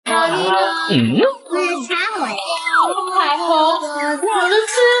我要忏悔。彩虹，我的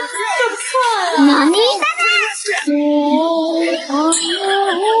吃就错了。哪里？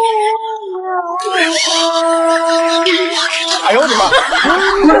哎呦我的妈！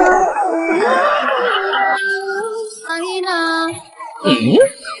哎呦我的妈！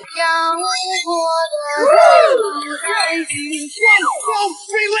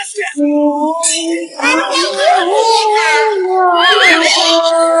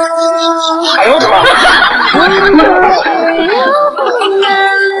哎呦我的妈！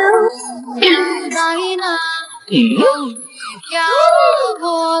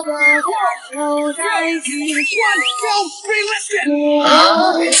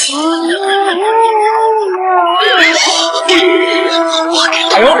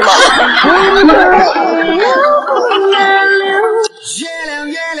月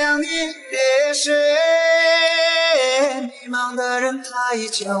亮你别睡，迷茫的人太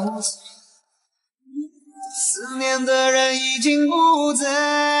憔悴，思念的人已经不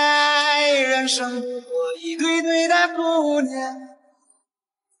在，人生不过一堆堆的顾念。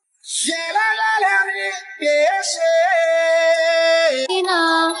月亮你别睡。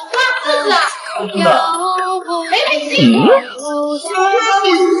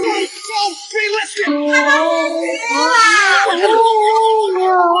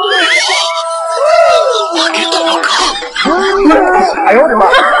哎呦我的妈！你在干嘛？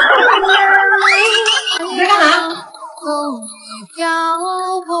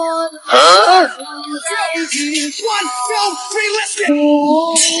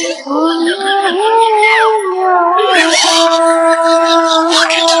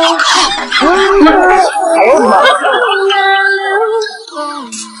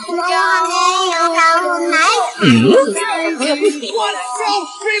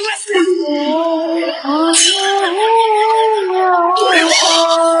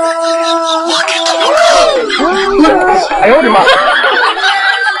哎呦我的妈！哎呦我的妈！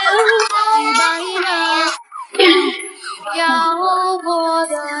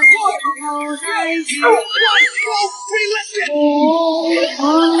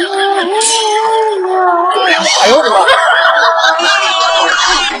哎呦我的妈！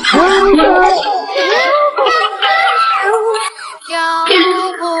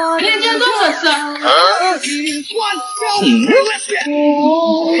今天多少次？哎呦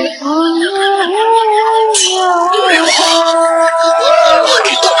我的妈！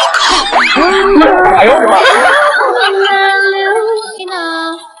哎呦我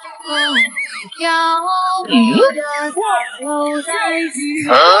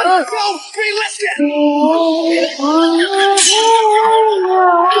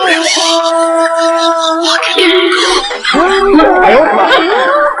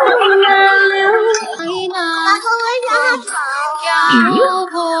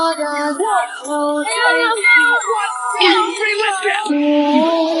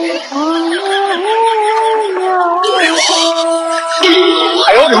的妈！哎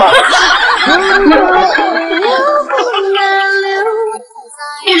呦我的妈！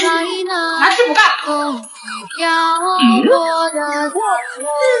还是不干。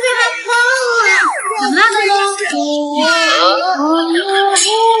怎么了，东东？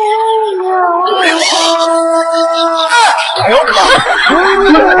哎呦我的妈！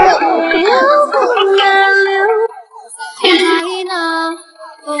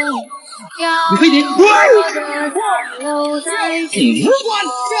你飞碟。哎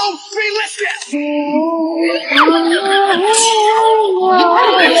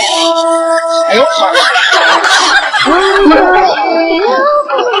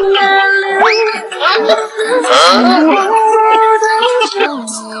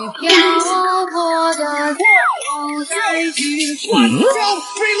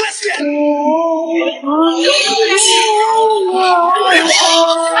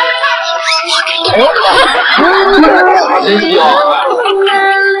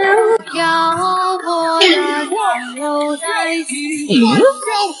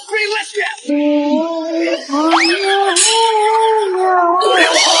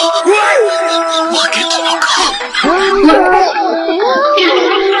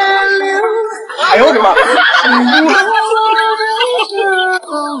呦我的妈！哎呦我的妈！真香！哎呦我的妈！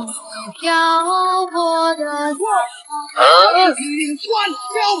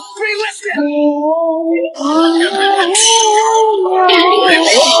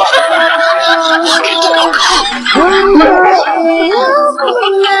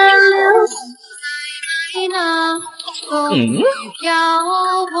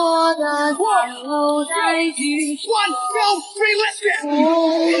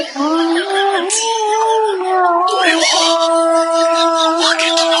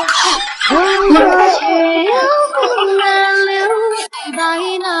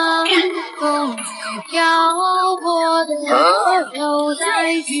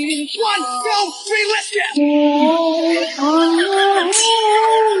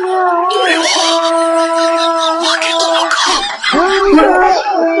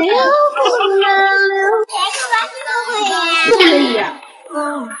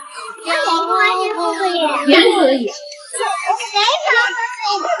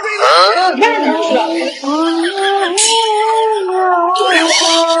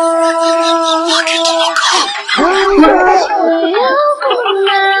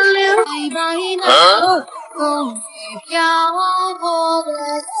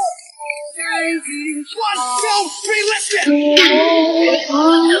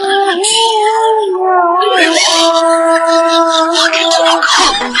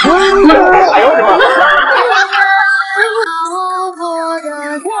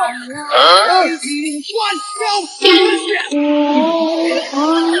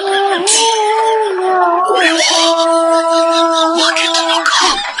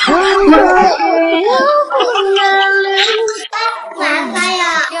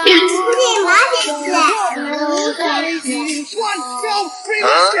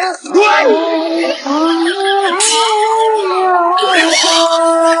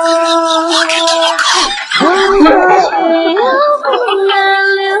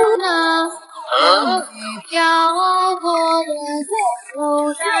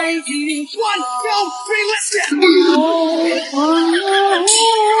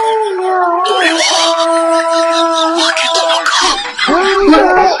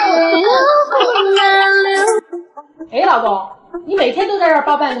哎，老公，你每天都在这儿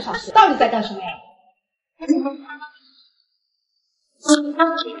包半个小时，到底在干什么呀？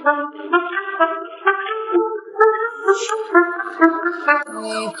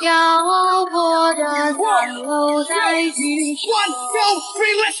你漂泊的残留在几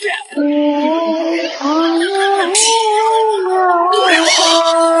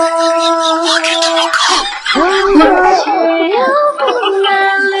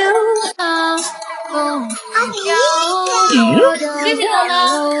谢谢我呢。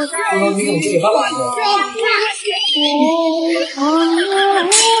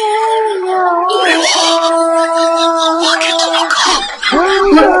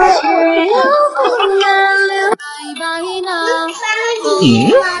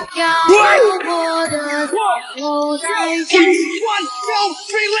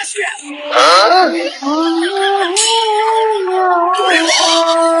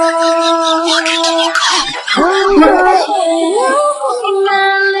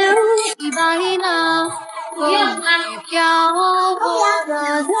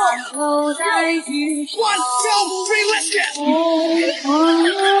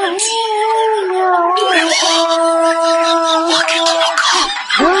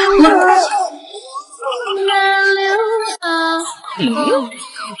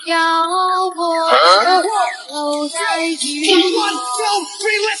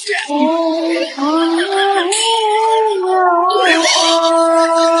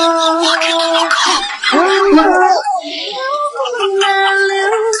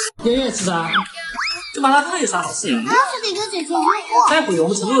爷爷吃啥？这麻辣烫有啥好吃的？那是得跟姐姐约过。再不用我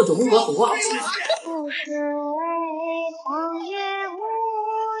们成都的九宫格火锅好吃。不是为狂野无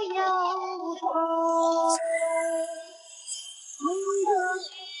忧愁。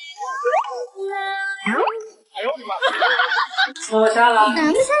哎呦我的妈！吃下了。难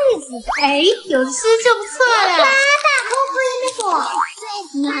不上意思。哎，有吃就不错了。大口不一没说。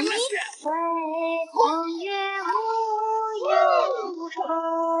哪里？为狂野无忧愁。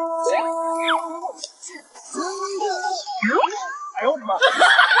哎呦我的妈！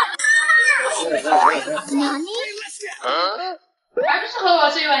哪里？还不是和我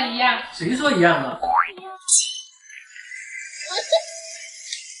这一碗一样？谁说一样的？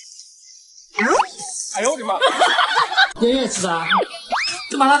哎呦我的妈！爷爷吃啥？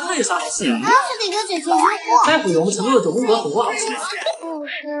这麻辣烫有啥好吃的？那是得跟姐姐约过。再不用我们成都的九宫格火锅好吃。不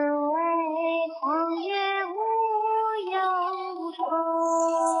是为狂野无忧愁。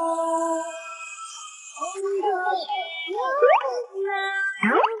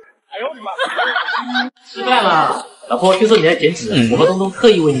哎呦我的妈！吃饭了，老婆，听说你在减脂，我和东东特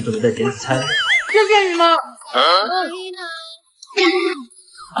意为你准备的减脂餐。谢谢你们。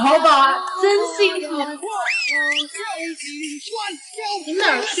好饱啊，真幸福。你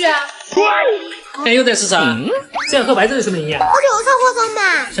哪儿去啊？看又在吃啥？这样和白粥有什么营养？我有上过妆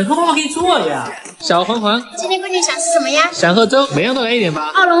吧？想喝妈妈给你做呀。小黄黄，今天闺女想吃什么呀？想喝粥，每样都来一点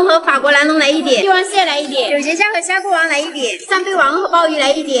吧。奥龙和法国蓝龙来一点，帝王蟹来一点，柳节虾和虾锅王来一点，三杯王和鲍鱼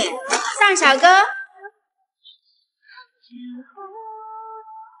来一点，上小哥。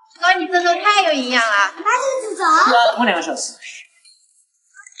哥，你这粥太有营养了。拿这个走。是啊，等我2个小时。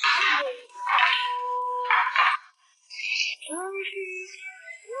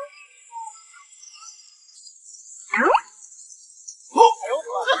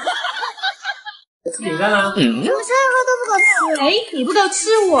吃饼干啦！怎么吃喝都不够吃？哎，你不够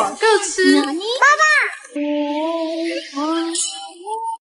吃，我够吃。爸爸。